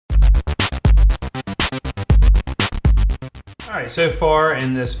Alright, so far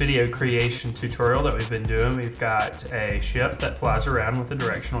in this video creation tutorial that we've been doing, we've got a ship that flies around with the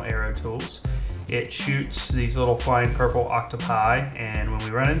directional arrow tools. It shoots these little flying purple octopi, and when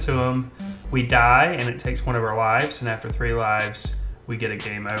we run into them, we die and it takes one of our lives, and after 3 lives, we get a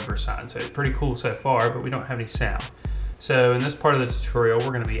game over sign. So it's pretty cool so far, but we don't have any sound. So in this part of the tutorial,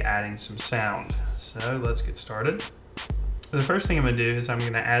 we're going to be adding some sound. So let's get started. So the first thing I'm going to do is I'm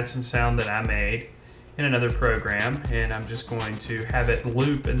going to add some sound that I made in another program, and I'm just going to have it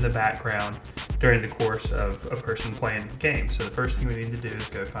loop in the background during the course of a person playing the game. So the first thing we need to do is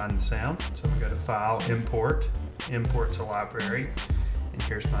go find the sound. So I'm going to go to File, Import to Library, and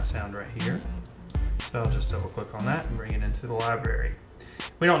here's my sound right here. So I'll just double click on that and bring it into the library.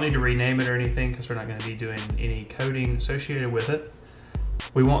 We don't need to rename it or anything because we're not going to be doing any coding associated with it.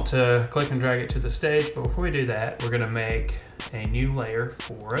 We want to click and drag it to the stage, but before we do that, we're going to make a new layer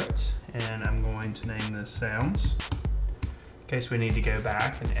for it, and I'm going to name this sounds in case we need to go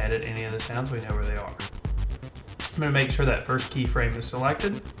back and edit any of the sounds. We know where they are. I'm going to make sure that first keyframe is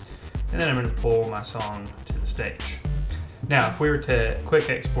selected, and then I'm going to pull my song to the stage. Now if we were to quick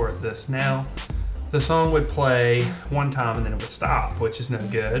export this now, the song would play one time and then it would stop, which is no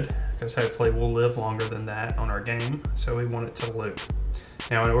good because hopefully we'll live longer than that on our game, so we want it to loop.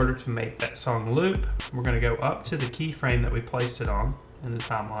 Now in order to make that song loop, we're going to go up to the keyframe that we placed it on in the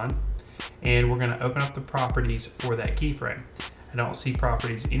timeline, and we're going to open up the properties for that keyframe. I don't see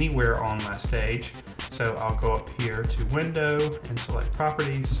properties anywhere on my stage, so I'll go up here to Window and select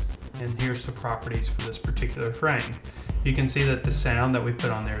Properties, and here's the properties for this particular frame. You can see that the sound that we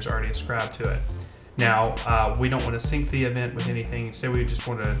put on there is already ascribed to it. Now, we don't want to sync the event with anything. Instead, we just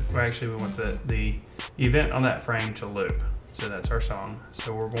want to, well, actually we want the event on that frame to loop. So that's our song.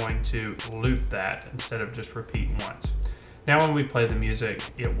 So we're going to loop that instead of just repeating once. Now when we play the music,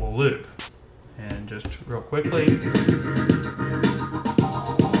 it will loop. And just real quickly.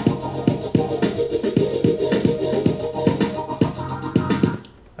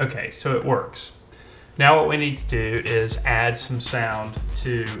 Okay, so it works. Now what we need to do is add some sound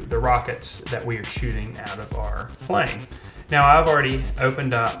to the rockets that we are shooting out of our plane. Now I've already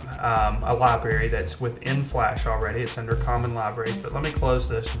opened up a library that's within Flash already. It's under Common Libraries, but let me close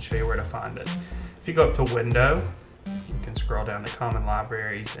this and show you where to find it. If you go up to Window, you can scroll down to Common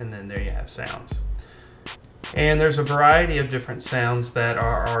Libraries, and then there you have sounds. And there's a variety of different sounds that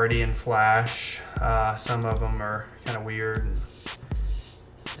are already in Flash. Some of them are kind of weird.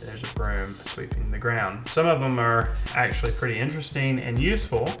 There's a broom sweeping the ground. Some of them are actually pretty interesting and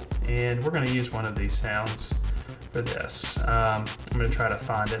useful, and we're going to use one of these sounds for this. I'm going to try to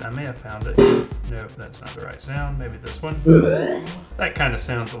find it. I may have found it. Nope, that's not the right sound. Maybe this one. That kind of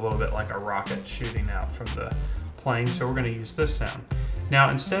sounds a little bit like a rocket shooting out from the plane, so we're going to use this sound. Now,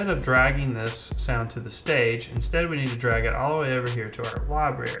 instead of dragging this sound to the stage, instead we need to drag it all the way over here to our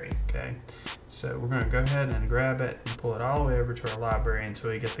library, okay? So we're going to go ahead and grab it and pull it all the way over to our library until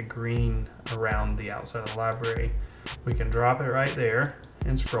we get the green around the outside of the library. We can drop it right there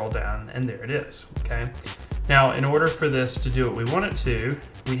and scroll down, and there it is, okay? Now, in order for this to do what we want it to,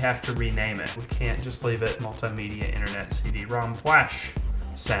 we have to rename it. We can't just leave it Multimedia Internet CD-ROM Flash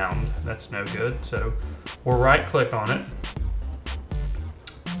Sound. That's no good. So we'll right click on it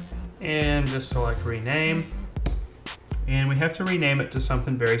and just select Rename. And we have to rename it to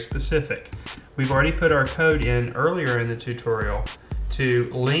something very specific. We've already put our code in earlier in the tutorial to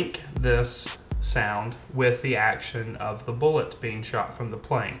link this sound with the action of the bullet being shot from the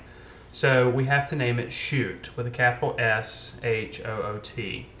plane. So we have to name it Shoot with a capital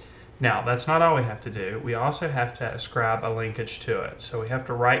S-H-O-O-T. Now that's not all we have to do. We also have to ascribe a linkage to it. So we have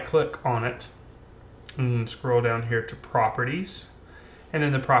to right click on it and scroll down here to Properties, and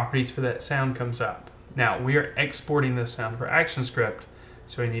then the properties for that sound comes up. Now we are exporting this sound for ActionScript,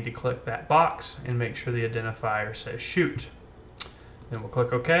 so we need to click that box and make sure the identifier says Shoot. Then we'll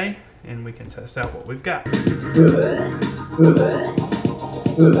click OK, and we can test out what we've got.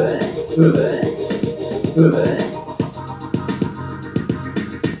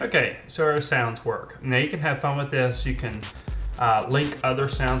 Okay, so our sounds work. Now you can have fun with this. You can link other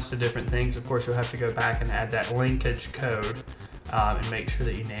sounds to different things. Of course, you'll have to go back and add that linkage code and make sure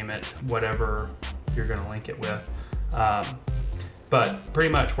that you name it whatever you're going to link it with. But pretty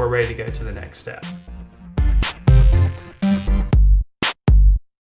much we're ready to go to the next step.